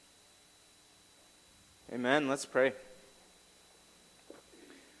Amen. Let's pray.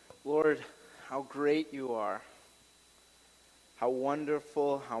 Lord, how great you are. How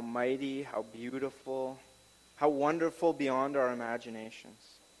wonderful, how mighty, how beautiful, how wonderful beyond our imaginations.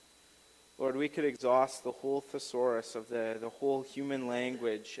 Lord, we could exhaust the whole thesaurus of the whole human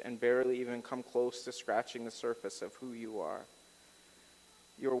language and barely even come close to scratching the surface of who you are.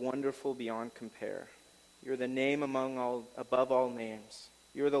 You're wonderful beyond compare. You're the name above all names.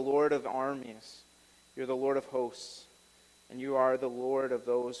 You're the Lord of armies. You're the Lord of hosts. And you are the Lord of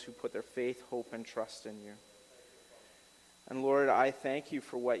those who put their faith, hope, and trust in you. And Lord, I thank you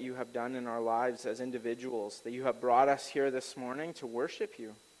for what you have done in our lives as individuals, that you have brought us here this morning to worship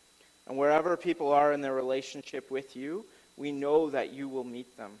you. And wherever people are in their relationship with you, we know that you will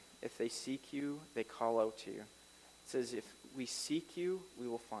meet them. If they seek you, they call out to you. It says, if we seek you, we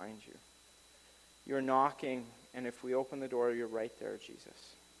will find you. You're knocking, and if we open the door, you're right there,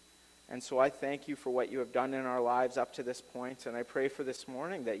 Jesus. And so I thank you for what you have done in our lives up to this point, and I pray for this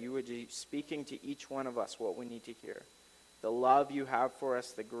morning that you would be speaking to each one of us what we need to hear. The love you have for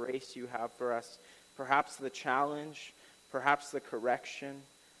us, the grace you have for us, perhaps the challenge, perhaps the correction.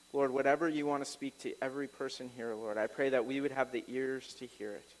 Lord, whatever you want to speak to every person here, Lord, I pray that we would have the ears to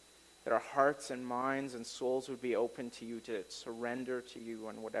hear it, that our hearts and minds and souls would be open to you, to surrender to you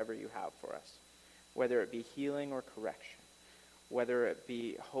on whatever you have for us, whether it be healing or correction, whether it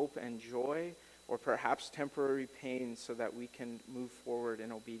be hope and joy, or perhaps temporary pain so that we can move forward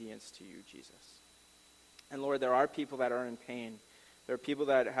in obedience to you, Jesus. And Lord, there are people that are in pain. There are people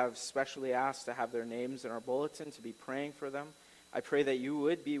that have specially asked to have their names in our bulletin, to be praying for them. I pray that you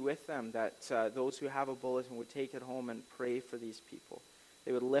would be with them, that those who have a bulletin would take it home and pray for these people.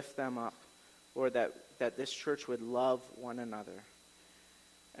 They would lift them up. Lord, that this church would love one another.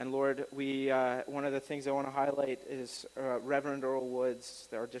 And Lord, one of the things I want to highlight is Reverend Earl Woods,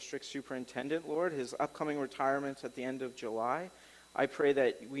 our district superintendent, Lord, his upcoming retirement at the end of July. I pray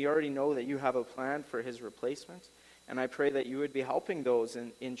that we already know that you have a plan for his replacement, and I pray that you would be helping those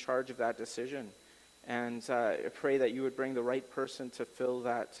in charge of that decision. And I pray that you would bring the right person to fill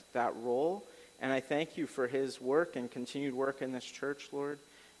that role. And I thank you for his work and continued work in this church, Lord.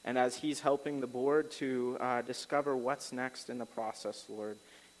 And as he's helping the board to discover what's next in the process, Lord,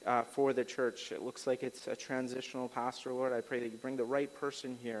 for the church. It looks like it's a transitional pastor, Lord. I pray that you bring the right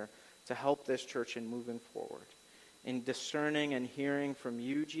person here to help this church in moving forward, in discerning and hearing from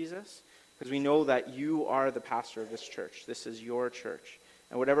you, Jesus, because we know that you are the pastor of this church. This is your church.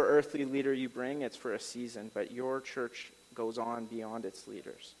 And whatever earthly leader you bring, it's for a season, but your church goes on beyond its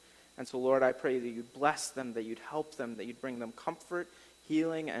leaders. And so, Lord, I pray that you'd bless them, that you'd help them, that you'd bring them comfort,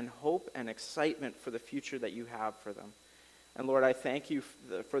 healing, and hope, and excitement for the future that you have for them. And Lord, I thank you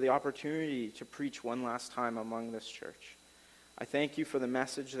for the opportunity to preach one last time among this church. I thank you for the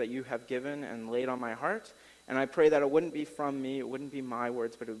message that you have given and laid on my heart. And I pray that it wouldn't be from me, it wouldn't be my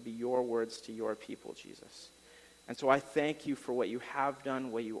words, but it would be your words to your people, Jesus. And so I thank you for what you have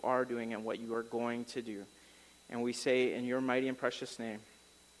done, what you are doing, and what you are going to do. And we say in your mighty and precious name,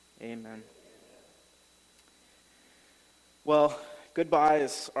 amen. Well,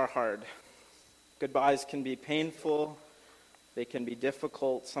 goodbyes are hard. Goodbyes can be painful. They can be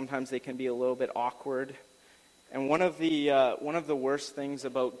difficult. Sometimes they can be a little bit awkward. And one of the worst things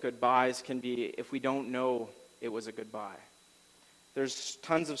about goodbyes can be if we don't know it was a goodbye. There's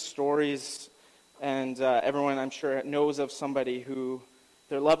tons of stories, and everyone, I'm sure, knows of somebody who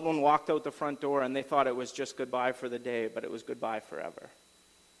their loved one walked out the front door and they thought it was just goodbye for the day, but it was goodbye forever.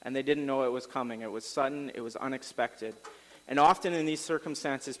 And they didn't know it was coming. It was sudden. It was unexpected. And often in these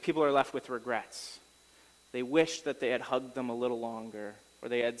circumstances, people are left with regrets. They wish that they had hugged them a little longer, or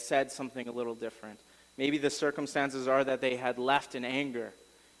they had said something a little different. Maybe the circumstances are that they had left in anger,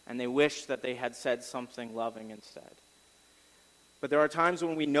 and they wish that they had said something loving instead. But there are times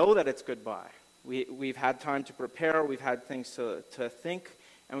when we know that it's goodbye. We've had time to prepare, we've had things to think,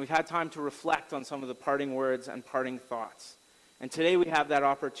 and we've had time to reflect on some of the parting words and parting thoughts. And today we have that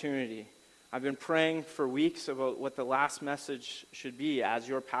opportunity. I've been praying for weeks about what the last message should be as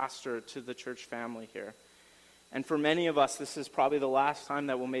your pastor to the church family here. And for many of us, this is probably the last time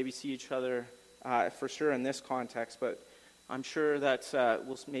that we'll maybe see each other, for sure in this context, but I'm sure that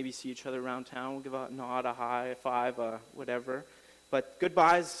we'll maybe see each other around town. We'll give a nod, a high, a five, whatever. But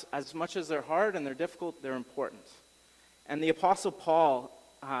goodbyes, as much as they're hard and they're difficult, they're important. And the Apostle Paul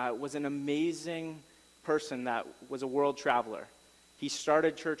was an amazing person that was a world traveler. He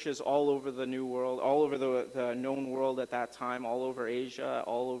started churches all over the New World, all over the known world at that time, all over Asia,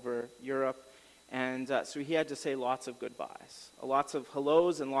 all over Europe. And so he had to say lots of goodbyes, lots of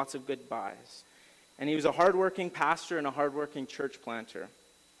hellos and lots of goodbyes. And he was a hardworking pastor and a hardworking church planter.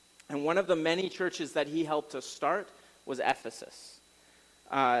 And one of the many churches that he helped to start was Ephesus.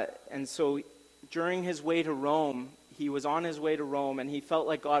 And so during his way to Rome, he was on his way to Rome, and he felt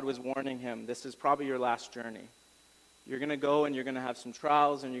like God was warning him, this is probably your last journey. You're going to go, and you're going to have some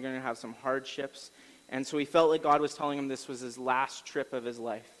trials, and you're going to have some hardships. And so he felt like God was telling him this was his last trip of his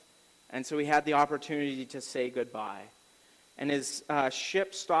life. And so he had the opportunity to say goodbye. And his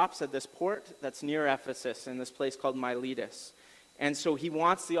ship stops at this port that's near Ephesus in this place called Miletus. And so he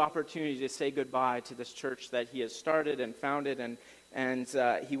wants the opportunity to say goodbye to this church that he has started and founded, and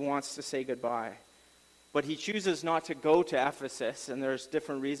he wants to say goodbye. But he chooses not to go to Ephesus, and there's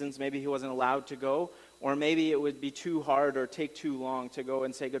different reasons. Maybe he wasn't allowed to go, or maybe it would be too hard or take too long to go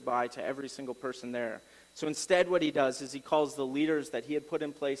and say goodbye to every single person there. So instead what he does is he calls the leaders that he had put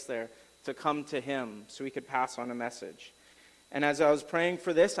in place there to come to him so he could pass on a message. And as I was praying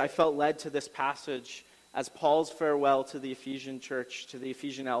for this, I felt led to this passage as Paul's farewell to the Ephesian church, to the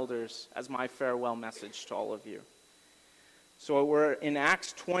Ephesian elders, as my farewell message to all of you. So we're in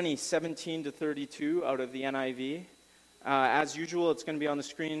Acts 20, 17 to 32 out of the NIV. As usual, it's going to be on the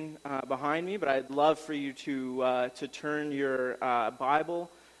screen behind me, but I'd love for you to turn your Bible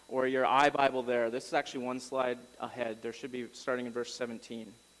or your iBible there. This is actually one slide ahead. There should be starting in verse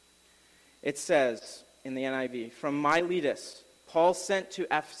 17. It says in the NIV, "From Miletus, Paul sent to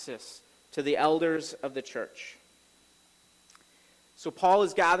Ephesus to the elders of the church." So Paul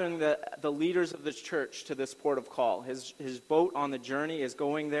is gathering the leaders of the church to this port of call. His boat on the journey is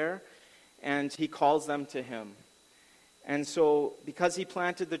going there, and he calls them to him. And so because he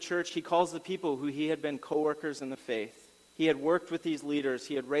planted the church, he calls the people who he had been co-workers in the faith. He had worked with these leaders.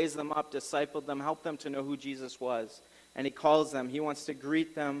 He had raised them up, discipled them, helped them to know who Jesus was. And he calls them. He wants to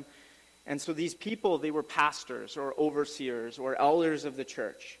greet them. And so these people, they were pastors or overseers or elders of the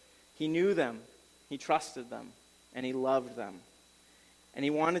church. He knew them. He trusted them. And he loved them. And he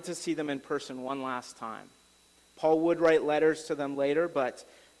wanted to see them in person one last time. Paul would write letters to them later, but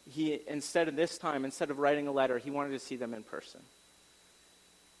instead of writing a letter, he wanted to see them in person.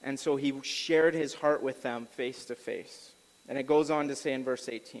 And so he shared his heart with them face to face. And it goes on to say in verse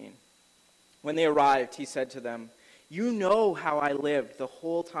 18, when they arrived, he said to them, "You know how I lived the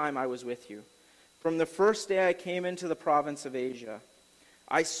whole time I was with you. From the first day I came into the province of Asia,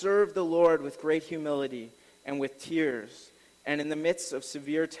 I served the Lord with great humility and with tears, and in the midst of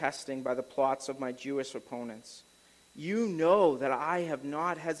severe testing by the plots of my Jewish opponents. You know that I have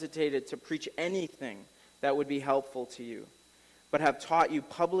not hesitated to preach anything that would be helpful to you, but have taught you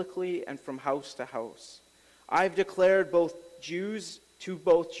publicly and from house to house. I've declared to both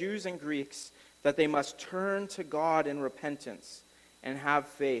Jews and Greeks that they must turn to God in repentance and have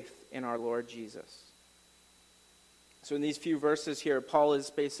faith in our Lord Jesus." So in these few verses here, Paul is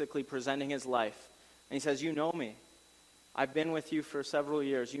basically presenting his life. And he says, "You know me. I've been with you for several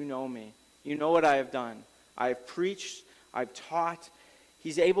years. You know me. You know what I have done. I've preached. I've taught."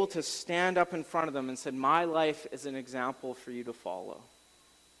 He's able to stand up in front of them and said, "My life is an example for you to follow."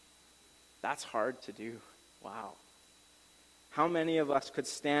 That's hard to do. Wow. How many of us could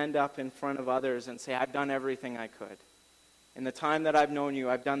stand up in front of others and say, "I've done everything I could. In the time that I've known you,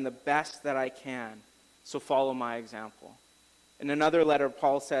 I've done the best that I can, so follow my example." In another letter,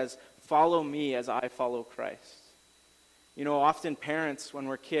 Paul says, "Follow me as I follow Christ." You know, often parents, when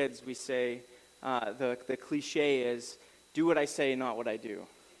we're kids, we say, the cliche is, "Do what I say, not what I do."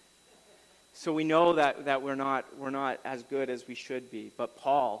 So we know that we're not as good as we should be. But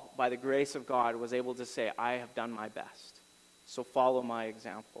Paul, by the grace of God, was able to say, "I have done my best. So follow my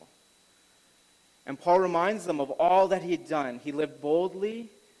example." And Paul reminds them of all that he had done. He lived boldly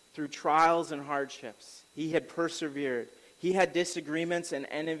through trials and hardships. He had persevered. He had disagreements and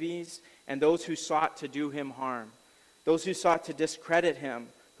enemies and those who sought to do him harm. Those who sought to discredit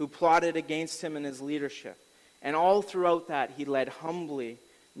him, who plotted against him and his leadership. And all throughout that, he led humbly,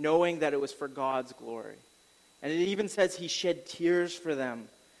 knowing that it was for God's glory. And it even says he shed tears for them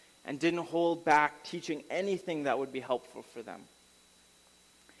and didn't hold back teaching anything that would be helpful for them.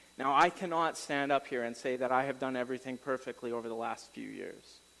 Now, I cannot stand up here and say that I have done everything perfectly over the last few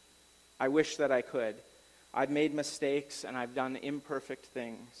years. I wish that I could. I've made mistakes and I've done imperfect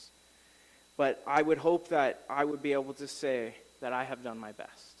things. But I would hope that I would be able to say that I have done my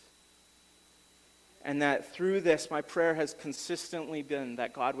best. And that through this, my prayer has consistently been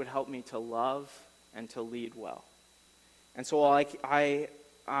that God would help me to love and to lead well. And so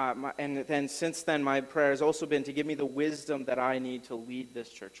and then since then, my prayer has also been to give me the wisdom that I need to lead this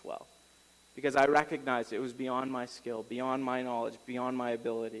church well. Because I recognize it was beyond my skill, beyond my knowledge, beyond my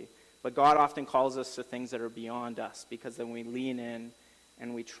ability. But God often calls us to things that are beyond us, because then we lean in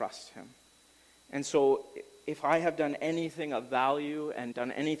and we trust him. And so if I have done anything of value and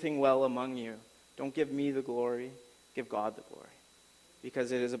done anything well among you, don't give me the glory, give God the glory.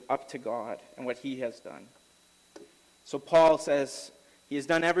 Because it is up to God and what he has done. So Paul says he has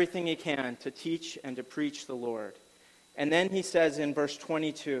done everything he can to teach and to preach the Lord. And then he says in verse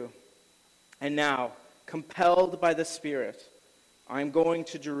 22, and now, compelled by the Spirit, I am going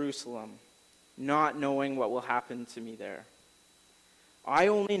to Jerusalem, not knowing what will happen to me there. I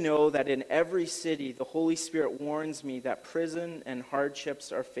only know that in every city the Holy Spirit warns me that prison and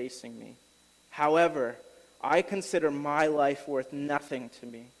hardships are facing me. However, I consider my life worth nothing to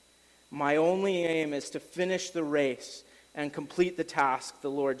me. My only aim is to finish the race and complete the task the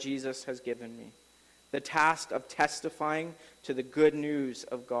Lord Jesus has given me, the task of testifying to the good news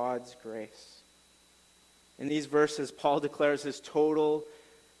of God's grace. In these verses, Paul declares his total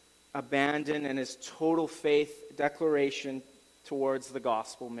abandon and his total faith declaration towards the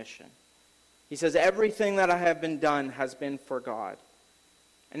gospel mission. He says, everything that I have been done has been for God.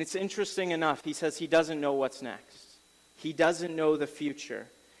 And it's interesting enough, he says he doesn't know what's next. He doesn't know the future.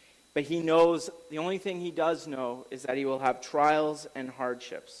 But he knows, the only thing he does know is that he will have trials and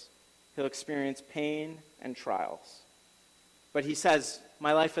hardships. He'll experience pain and trials. But he says,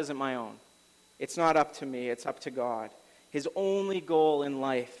 my life isn't my own. It's not up to me, it's up to God. His only goal in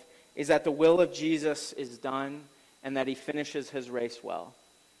life is that the will of Jesus is done and that he finishes his race well.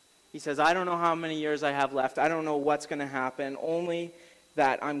 He says, I don't know how many years I have left. I don't know what's going to happen. Only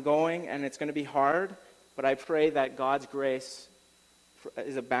that I'm going and it's going to be hard, but I pray that God's grace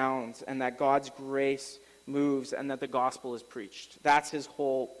is abounds and that God's grace moves and that the gospel is preached. That's his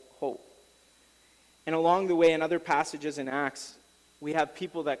whole hope. And along the way in other passages in Acts, we have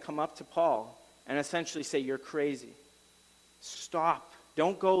people that come up to Paul and essentially say, you're crazy. Stop.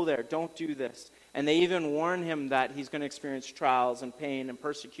 Don't go there. Don't do this. And they even warn him that he's going to experience trials and pain and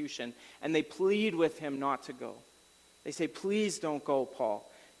persecution. And they plead with him not to go. They say, please don't go, Paul.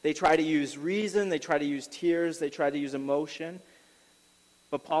 They try to use reason. They try to use tears. They try to use emotion.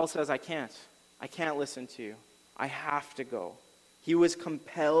 But Paul says, I can't. I can't listen to you. I have to go. He was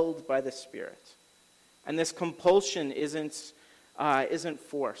compelled by the Spirit. And this compulsion isn't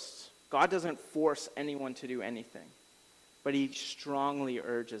forced. God doesn't force anyone to do anything. But he strongly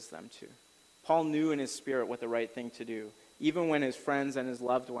urges them to. Paul knew in his spirit what the right thing to do. Even when his friends and his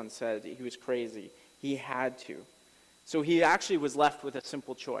loved ones said he was crazy, he had to. So he actually was left with a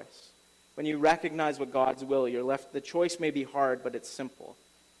simple choice. When you recognize what God's will, you're left, the choice may be hard, but it's simple.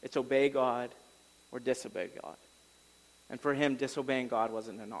 It's obey God or disobey God. And for him, disobeying God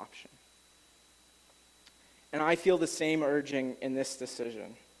wasn't an option. And I feel the same urging in this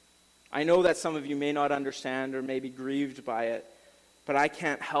decision. I know that some of you may not understand or may be grieved by it, but I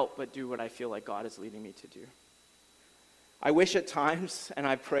can't help but do what I feel like God is leading me to do. I wish at times, and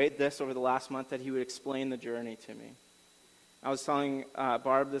I've prayed this over the last month, that he would explain the journey to me. I was telling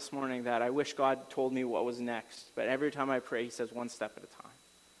Barb this morning that I wish God told me what was next, but every time I pray, he says one step at a time.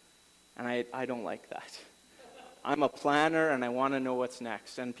 And I don't like that. I'm a planner, and I want to know what's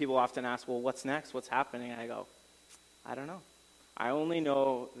next. And people often ask, well, what's next? What's happening? And I go, I don't know. I only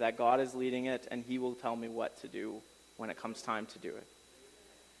know that God is leading it, and he will tell me what to do when it comes time to do it.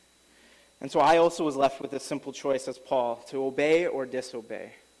 And so I also was left with a simple choice as Paul, to obey or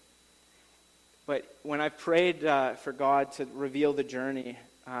disobey. But when I've prayed for God to reveal the journey,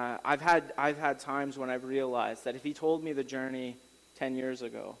 I've had times when I've realized that if he told me the journey 10 years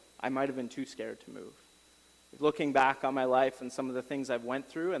ago, I might have been too scared to move. Looking back on my life and some of the things I've went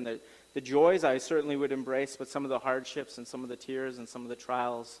through and the joys I certainly would embrace, but some of the hardships and some of the tears and some of the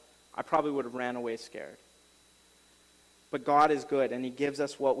trials, I probably would have ran away scared. But God is good, and he gives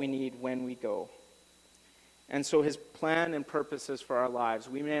us what we need when we go. And so his plan and purposes for our lives,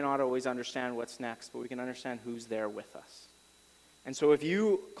 we may not always understand what's next, but we can understand who's there with us. And so if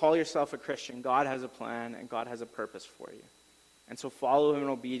you call yourself a Christian, God has a plan and God has a purpose for you. And so follow him in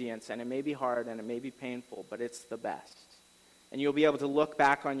obedience, and it may be hard and it may be painful, but it's the best. And you'll be able to look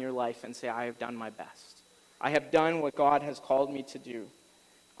back on your life and say, I have done my best. I have done what God has called me to do.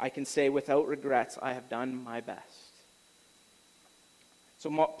 I can say without regrets, I have done my best. So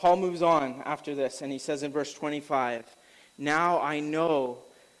Paul moves on after this, and he says in verse 25, now I know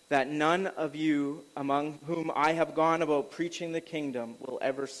that none of you among whom I have gone about preaching the kingdom will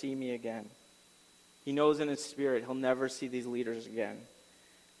ever see me again. He knows in his spirit he'll never see these leaders again.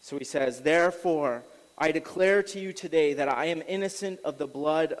 So he says, therefore, I declare to you today that I am innocent of the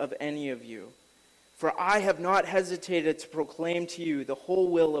blood of any of you. For I have not hesitated to proclaim to you the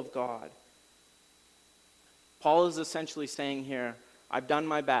whole will of God. Paul is essentially saying here, I've done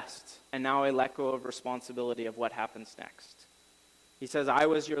my best, and now I let go of responsibility of what happens next. He says, I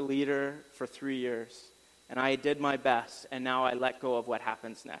was your leader for 3 years, and I did my best, and now I let go of what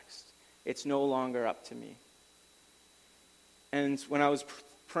happens next. It's no longer up to me. And when I was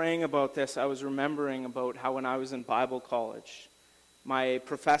praying about this, I was remembering about how when I was in Bible college, my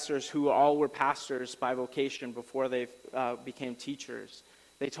professors, who all were pastors by vocation before they became teachers,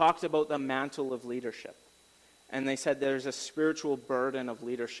 they talked about the mantle of leadership. And they said there's a spiritual burden of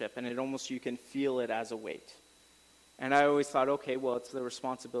leadership, and you can feel it as a weight. And I always thought, okay, well, it's the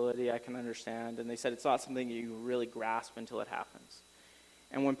responsibility, I can understand. And they said it's not something you really grasp until it happens.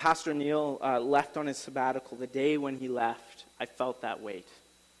 And when Pastor Neil left on his sabbatical, the day when he left, I felt that weight.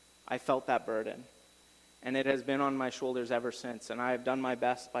 I felt that burden. And it has been on my shoulders ever since. And I have done my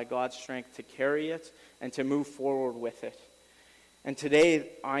best by God's strength to carry it and to move forward with it. And today,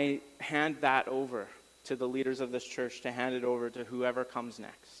 I hand that over to the leaders of this church, to hand it over to whoever comes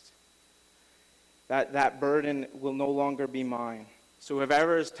next. That burden will no longer be mine. So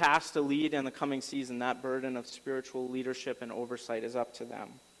whoever is tasked to lead in the coming season, that burden of spiritual leadership and oversight is up to them.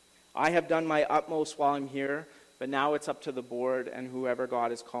 I have done my utmost while I'm here, but now it's up to the board and whoever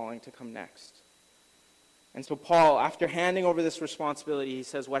God is calling to come next. And so Paul, after handing over this responsibility, he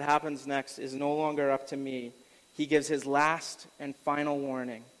says, what happens next is no longer up to me. He gives his last and final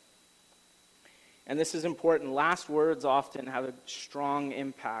warning. And this is important. Last words often have a strong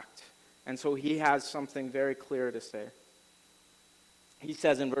impact. And so he has something very clear to say. He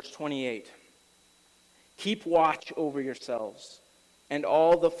says in verse 28, keep watch over yourselves and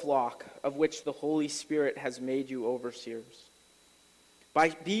all the flock of which the Holy Spirit has made you overseers.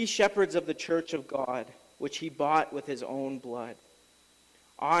 Be shepherds of the church of God, which he bought with his own blood.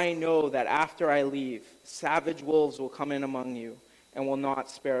 I know that after I leave, savage wolves will come in among you and will not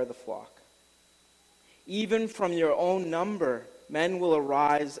spare the flock. Even from your own number, men will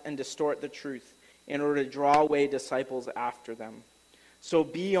arise and distort the truth in order to draw away disciples after them. So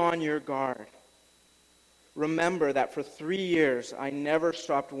be on your guard. Remember that for 3 years I never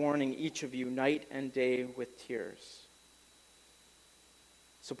stopped warning each of you night and day with tears.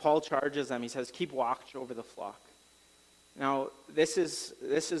 So Paul charges them. He says, keep watch over the flock. Now, this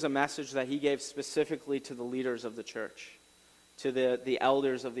is a message that he gave specifically to the leaders of the church, to the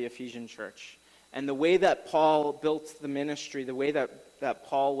elders of the Ephesian church. And the way that Paul built the ministry, the way that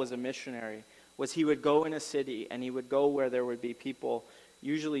Paul was a missionary, was he would go in a city and he would go where there would be people,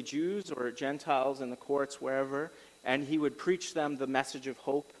 usually Jews or Gentiles in the courts, wherever, and he would preach them the message of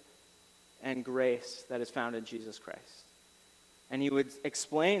hope and grace that is found in Jesus Christ. And he would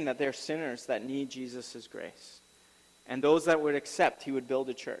explain that they're sinners that need Jesus' grace. And those that would accept, he would build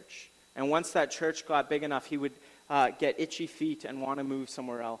a church. And once that church got big enough, he would get itchy feet and want to move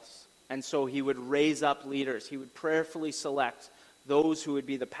somewhere else. And so he would raise up leaders. He would prayerfully select those who would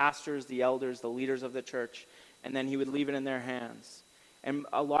be the pastors, the elders, the leaders of the church, and then he would leave it in their hands. And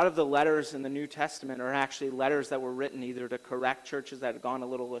a lot of the letters in the New Testament are actually letters that were written either to correct churches that had gone a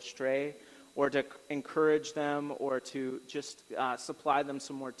little astray, or to encourage them, or to just supply them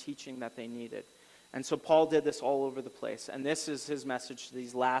some more teaching that they needed. And so Paul did this all over the place. And this is his message to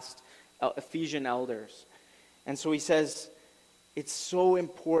these last Ephesian elders. And so he says, it's so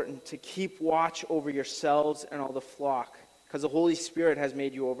important to keep watch over yourselves and all the flock, because the Holy Spirit has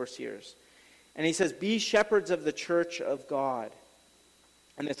made you overseers. And he says, be shepherds of the church of God.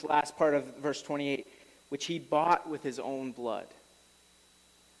 And this last part of verse 28, which he bought with his own blood.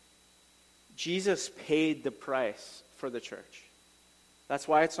 Jesus paid the price for the church. That's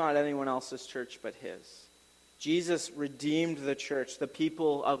why it's not anyone else's church but his. Jesus redeemed the church, the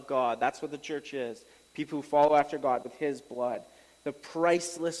people of God. That's what the church is. People who follow after God with his blood. The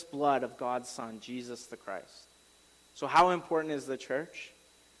priceless blood of God's Son, Jesus the Christ. So how important is the church?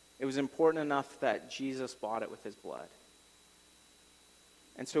 It was important enough that Jesus bought it with his blood.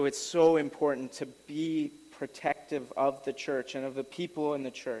 And so it's so important to be protective of the church and of the people in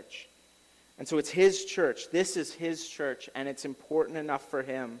the church. And so it's his church. This is his church, and it's important enough for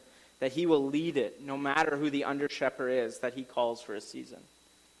him that he will lead it, no matter who the under-shepherd is that he calls for a season.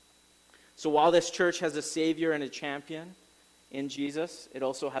 So while this church has a savior and a champion in Jesus, it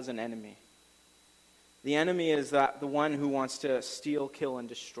also has an enemy. The enemy is the one who wants to steal, kill, and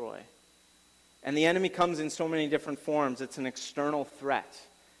destroy. And the enemy comes in so many different forms. It's an external threat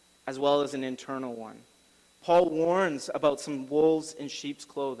as well as an internal one. Paul warns about some wolves in sheep's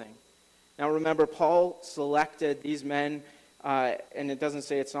clothing. Now remember, Paul selected these men, and it doesn't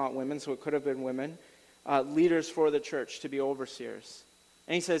say it's not women, so it could have been women, leaders for the church to be overseers.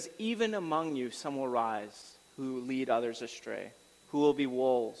 And he says, even among you some will rise who lead others astray, who will be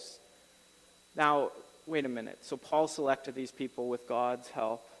wolves. Now, wait a minute. So Paul selected these people with God's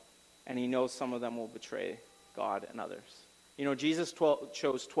help, and he knows some of them will betray God and others. You know, Jesus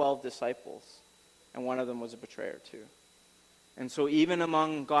chose 12 disciples. and one of them was a betrayer too. And so even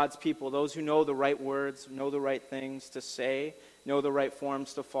among God's people, those who know the right words, know the right things to say, know the right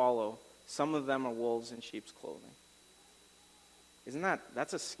forms to follow, some of them are wolves in sheep's clothing.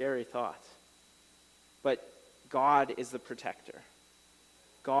 That's a scary thought. But God is the protector.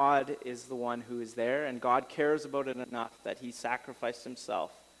 God is the one who is there, and God cares about it enough that he sacrificed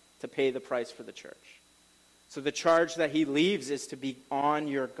himself to pay the price for the church. So the charge that he leaves is to be on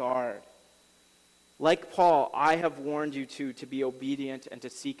your guard. Like Paul, I have warned you to be obedient and to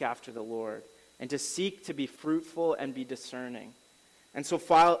seek after the Lord, and to seek to be fruitful and be discerning. And so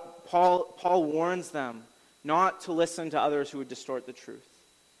Paul warns them not to listen to others who would distort the truth,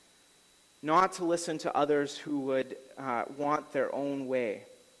 not to listen to others who would want their own way.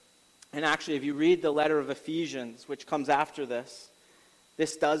 And actually, if you read the letter of Ephesians, which comes after this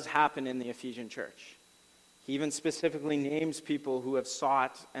does happen in the Ephesian church. He even specifically names people who have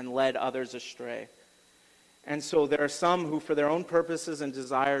sought and led others astray. And so there are some who, for their own purposes and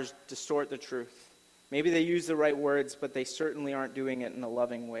desires, distort the truth. Maybe they use the right words, but they certainly aren't doing it in a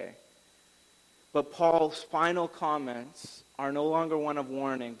loving way. But Paul's final comments are no longer one of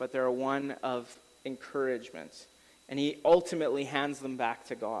warning, but they're one of encouragement. And he ultimately hands them back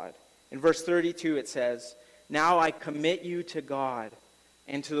to God. In verse 32 it says, "Now I commit you to God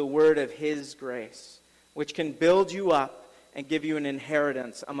and to the word of his grace, which can build you up and give you an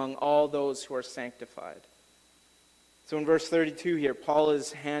inheritance among all those who are sanctified." So in verse 32 here, Paul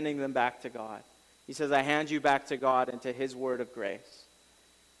is handing them back to God. He says, I hand you back to God and to his word of grace.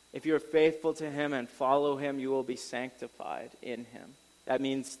 If you're faithful to him and follow him, you will be sanctified in him. That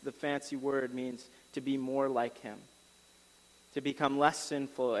means, the fancy word means to be more like him, to become less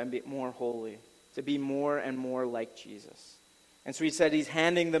sinful and be more holy, to be more and more like Jesus. And so he said he's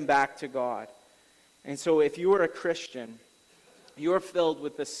handing them back to God. And so if you are a Christian, you are filled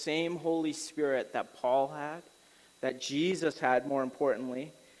with the same Holy Spirit that Paul had, that Jesus had, more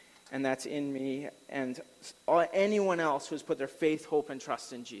importantly, and that's in me, and anyone else who's put their faith, hope, and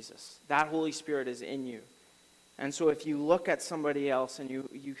trust in Jesus. That Holy Spirit is in you. And so if you look at somebody else and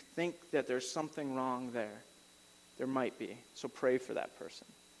you think that there's something wrong there might be. So pray for that person.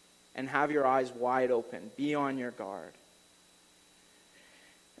 And have your eyes wide open. Be on your guard.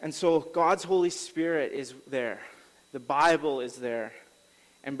 And so God's Holy Spirit is there. The Bible is there.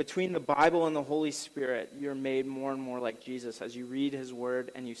 And between the Bible and the Holy Spirit, you're made more and more like Jesus as you read his word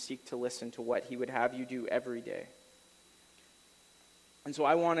and you seek to listen to what he would have you do every day. And so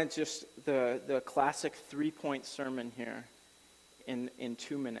I wanted just the classic 3-point sermon here in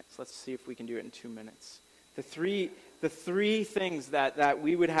 2 minutes. Let's see if we can do it in 2 minutes. The three things that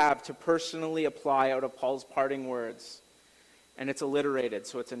we would have to personally apply out of Paul's parting words. And it's alliterated,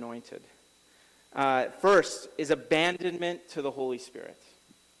 so it's anointed. First is abandonment to the Holy Spirit.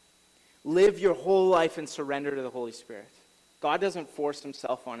 Live your whole life in surrender to the Holy Spirit. God doesn't force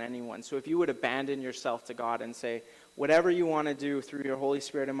himself on anyone. So if you would abandon yourself to God and say, whatever you want to do through your Holy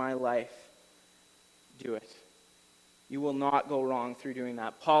Spirit in my life, do it. You will not go wrong through doing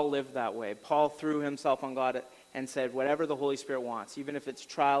that. Paul lived that way. Paul threw himself on God and said, whatever the Holy Spirit wants, even if it's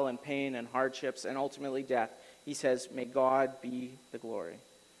trial and pain and hardships and ultimately death, he says, may God be the glory.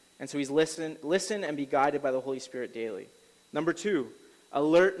 And so he's listen and be guided by the Holy Spirit daily. Number 2,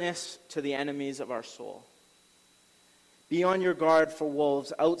 alertness to the enemies of our soul. Be on your guard for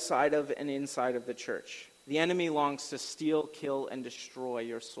wolves outside of and inside of the church. The enemy longs to steal, kill, and destroy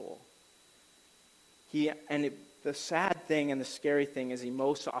your soul. The sad thing and the scary thing is he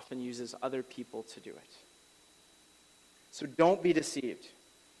most often uses other people to do it. So don't be deceived.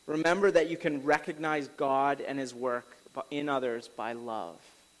 Remember that you can recognize God and his work in others by love.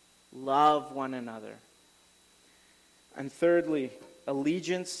 Love one another. And thirdly,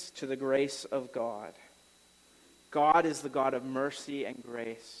 allegiance to the grace of God. God is the God of mercy and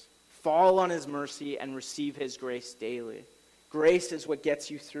grace. Fall on his mercy and receive his grace daily. Grace is what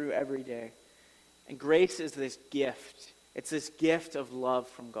gets you through every day. And grace is this gift. It's this gift of love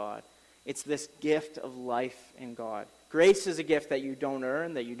from God. It's this gift of life in God. Grace is a gift that you don't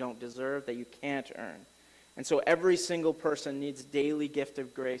earn, that you don't deserve, that you can't earn. And so every single person needs daily gift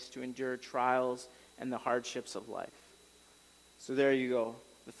of grace to endure trials and the hardships of life. So there you go,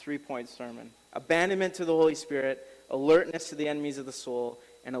 the 3-point sermon. Abandonment to the Holy Spirit, alertness to the enemies of the soul,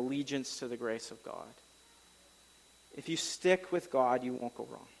 and allegiance to the grace of God. If you stick with God, you won't go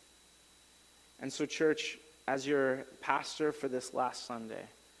wrong. And so, church, as your pastor for this last Sunday,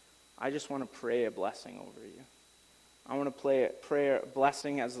 I just want to pray a blessing over you. I want to pray a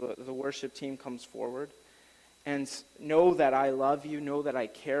blessing as the worship team comes forward. And know that I love you, know that I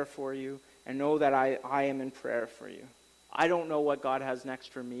care for you, and know that I am in prayer for you. I don't know what God has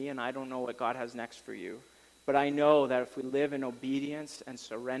next for me, and I don't know what God has next for you. But I know that if we live in obedience and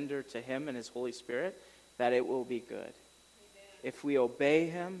surrender to him and his Holy Spirit, that it will be good. Amen. If we obey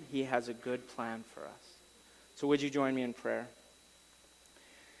him, he has a good plan for us. So would you join me in prayer?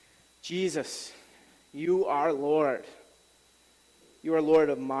 Jesus, you are Lord. You are Lord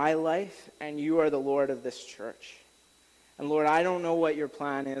of my life, and you are the Lord of this church. And Lord, I don't know what your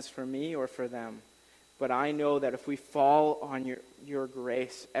plan is for me or for them, but I know that if we fall on your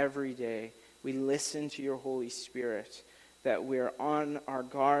grace every day, we listen to your Holy Spirit, that we're on our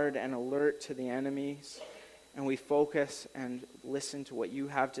guard and alert to the enemies, and we focus and listen to what you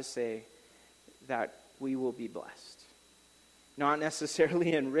have to say, that we will be blessed. Not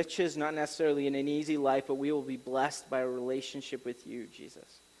necessarily in riches, not necessarily in an easy life, but we will be blessed by a relationship with you,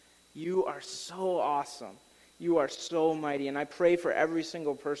 Jesus. You are so awesome. You are so mighty. And I pray for every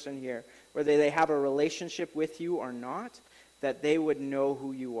single person here, whether they have a relationship with you or not, that they would know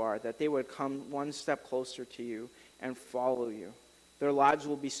who you are, that they would come one step closer to you and follow you. Their lives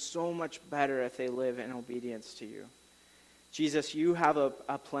will be so much better if they live in obedience to you. Jesus, you have a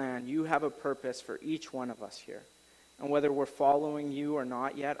plan. You have a purpose for each one of us here. And whether we're following you or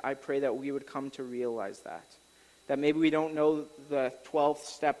not yet, I pray that we would come to realize that. That maybe we don't know the 12th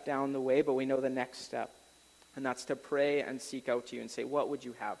step down the way, but we know the next step. And that's to pray and seek out to you and say, what would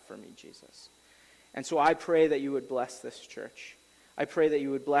you have for me, Jesus? And so I pray that you would bless this church. I pray that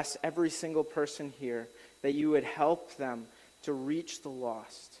you would bless every single person here, that you would help them to reach the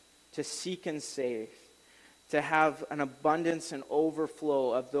lost, to seek and save, to have an abundance and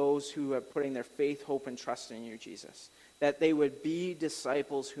overflow of those who are putting their faith, hope, and trust in you, Jesus. That they would be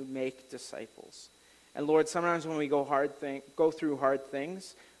disciples who make disciples. And Lord, sometimes when we go through hard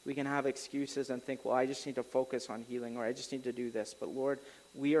things, we can have excuses and think, well, I just need to focus on healing, or I just need to do this. But Lord,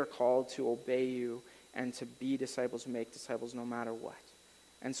 we are called to obey you and to be disciples who make disciples no matter what.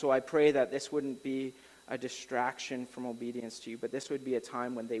 And so I pray that this wouldn't be a distraction from obedience to you, but this would be a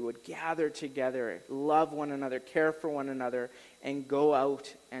time when they would gather together, love one another, care for one another, and go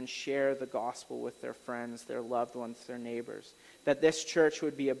out and share the gospel with their friends, their loved ones, their neighbors. That this church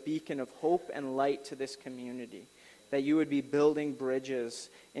would be a beacon of hope and light to this community. That you would be building bridges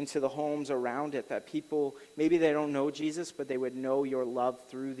into the homes around it, that people, maybe they don't know Jesus, but they would know your love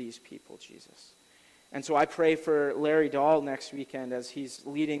through these people, Jesus. And so I pray for Larry Dahl next weekend as he's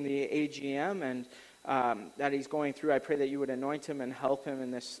leading the AGM and that he's going through. I pray that you would anoint him and help him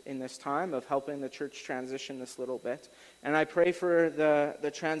in this time of helping the church transition this little bit. And I pray for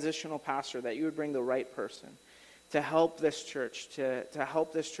the transitional pastor, that you would bring the right person to help this church, to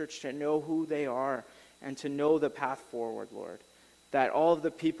help this church to know who they are and to know the path forward, Lord. That all of the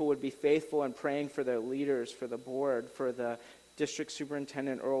people would be faithful in praying for their leaders, for the board, for the district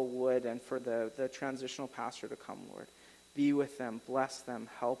superintendent, Earl Wood, and for the transitional pastor to come, Lord. Be with them, bless them,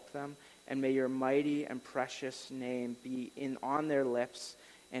 help them, and may your mighty and precious name be on their lips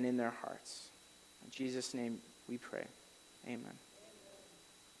and in their hearts. In Jesus' name we pray. Amen.